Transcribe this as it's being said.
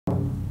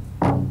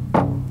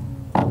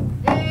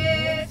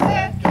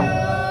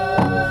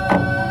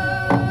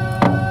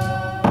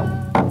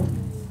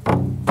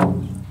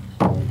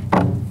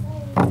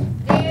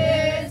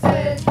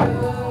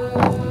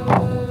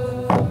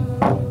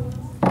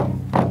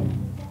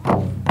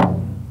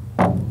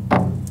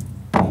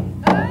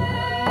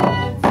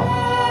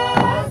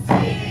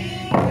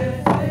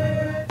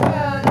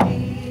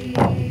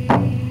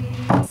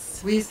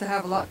we used to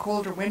have a lot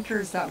colder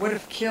winters that would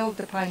have killed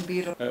the pine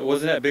beetle. It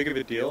wasn't that big of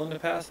a deal in the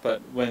past,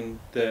 but when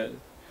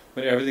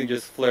everything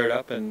just flared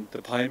up and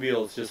the pine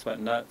beetles just went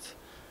nuts,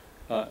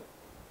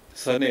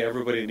 suddenly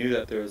everybody knew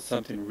that there was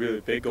something really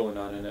big going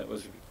on, and it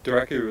was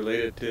directly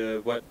related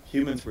to what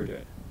humans were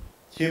doing.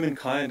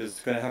 Humankind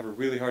is going to have a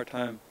really hard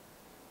time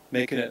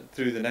making it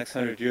through the next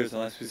 100 years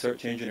unless we start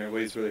changing our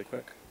ways really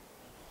quick.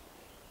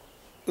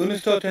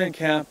 Unist'ot'en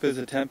Camp is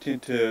attempting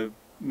to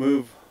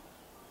move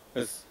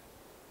as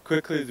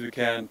quickly as we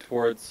can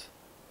towards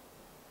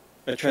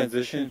a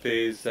transition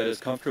phase that is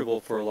comfortable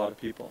for a lot of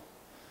people.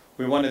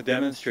 We want to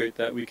demonstrate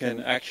that we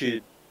can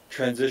actually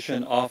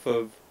transition off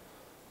of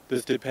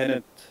this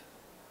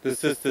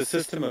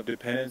system of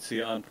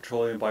dependency on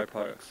petroleum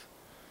byproducts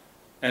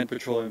and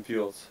petroleum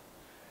fuels.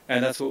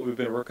 And that's what we've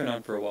been working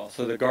on for a while.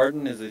 So the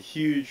garden is a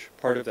huge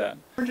part of that.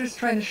 We're just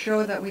trying to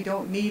show that we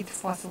don't need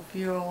fossil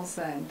fuels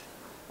and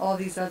all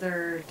these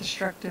other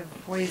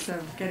destructive ways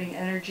of getting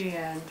energy,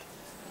 and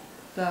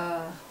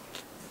the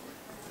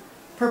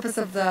purpose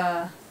of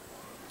the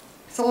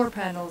solar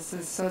panels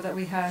is so that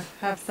we have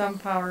some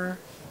power,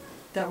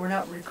 that we're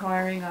not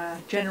requiring a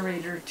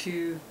generator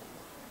to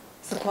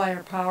supply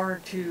our power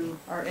to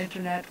our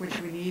internet, which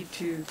we need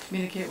to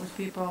communicate with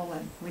people,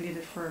 and we need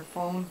it for a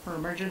phone for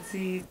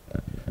emergencies.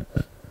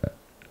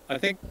 I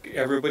think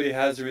everybody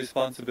has a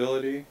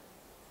responsibility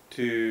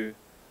to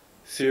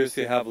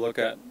seriously have a look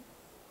at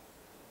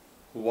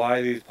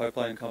why these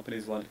pipeline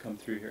companies want to come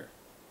through here.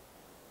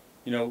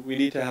 You know, we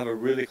need to have a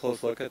really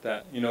close look at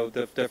that. You know,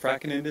 the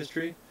fracking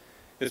industry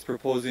is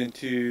proposing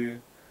to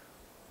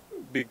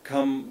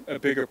become a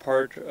bigger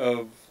part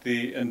of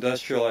the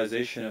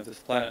industrialization of this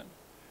planet.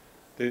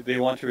 They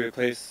want to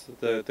replace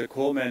the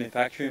coal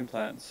manufacturing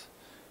plants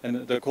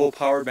and the coal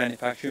powered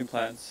manufacturing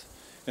plants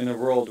in the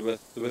world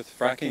with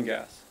fracking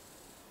gas,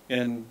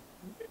 and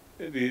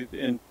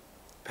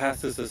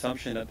past this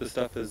assumption that this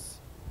stuff is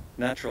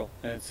natural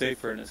and it's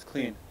safer and it's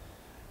clean.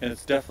 And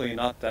it's definitely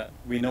not that.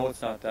 We know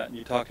it's not that.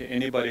 You talk to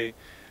anybody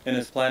in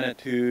this planet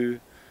who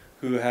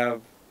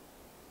have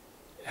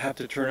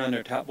to turn on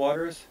their tap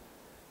waters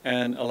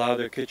and allow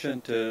their kitchen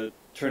to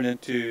turn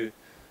into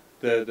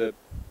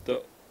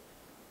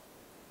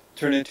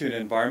turn into an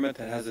environment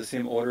that has the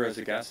same odor as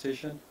a gas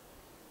station.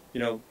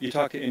 You know, you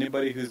talk to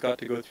anybody who's got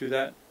to go through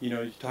that. You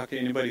know, you talk to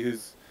anybody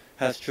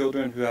has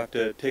children who have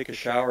to take a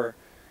shower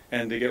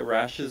and they get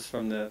rashes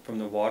from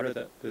the water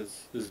that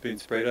is being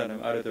sprayed on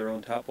them out of their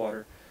own tap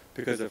water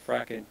because of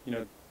fracking. You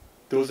know,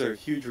 those are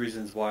huge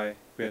reasons why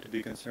we have to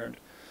be concerned.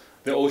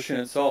 The ocean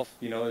itself,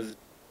 you know,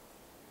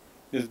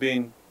 is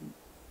being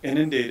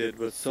inundated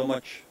with so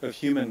much of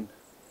human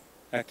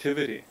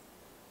activity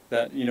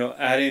that, you know,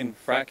 adding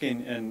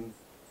fracking and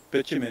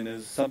bitumen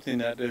is something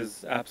that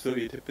is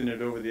absolutely tipping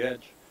it over the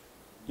edge.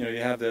 You know,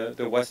 you have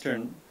the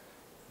western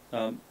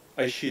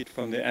ice sheet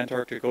from the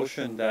Antarctic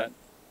Ocean that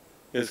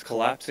is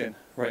collapsing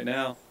right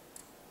now,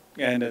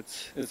 and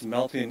it's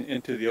melting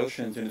into the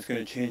oceans, and it's going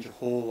to change a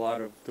whole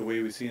lot of the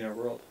way we see in our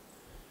world.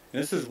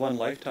 And this is one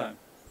lifetime.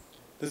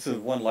 This is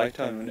one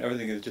lifetime when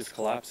everything is just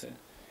collapsing.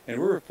 And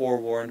we were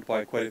forewarned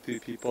by quite a few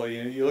people.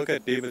 You know, you look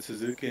at David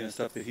Suzuki and the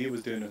stuff that he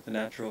was doing with the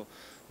natural,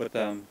 with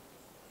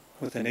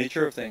the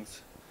nature of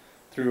things,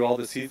 through all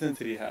the seasons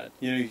that he had.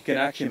 You know, you can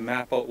actually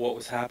map out what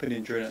was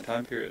happening during that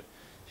time period.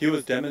 He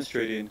was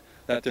demonstrating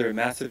that there are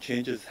massive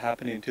changes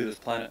happening to this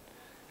planet,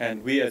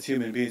 and we as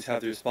human beings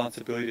have the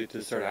responsibility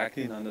to start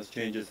acting on those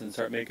changes and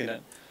start making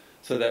it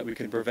so that we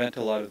can prevent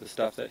a lot of the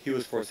stuff that he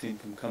was foreseeing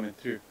from coming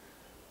through.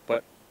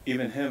 But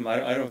even him,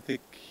 I don't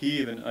think he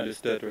even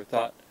understood or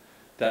thought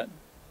that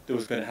it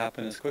was going to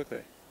happen as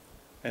quickly.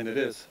 And it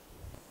is.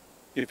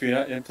 If you're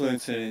not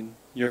influencing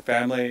your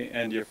family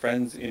and your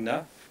friends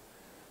enough,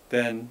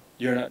 then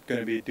you're not going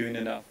to be doing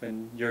enough,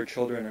 and your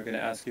children are going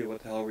to ask you,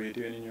 what the hell were you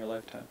doing in your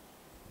lifetime?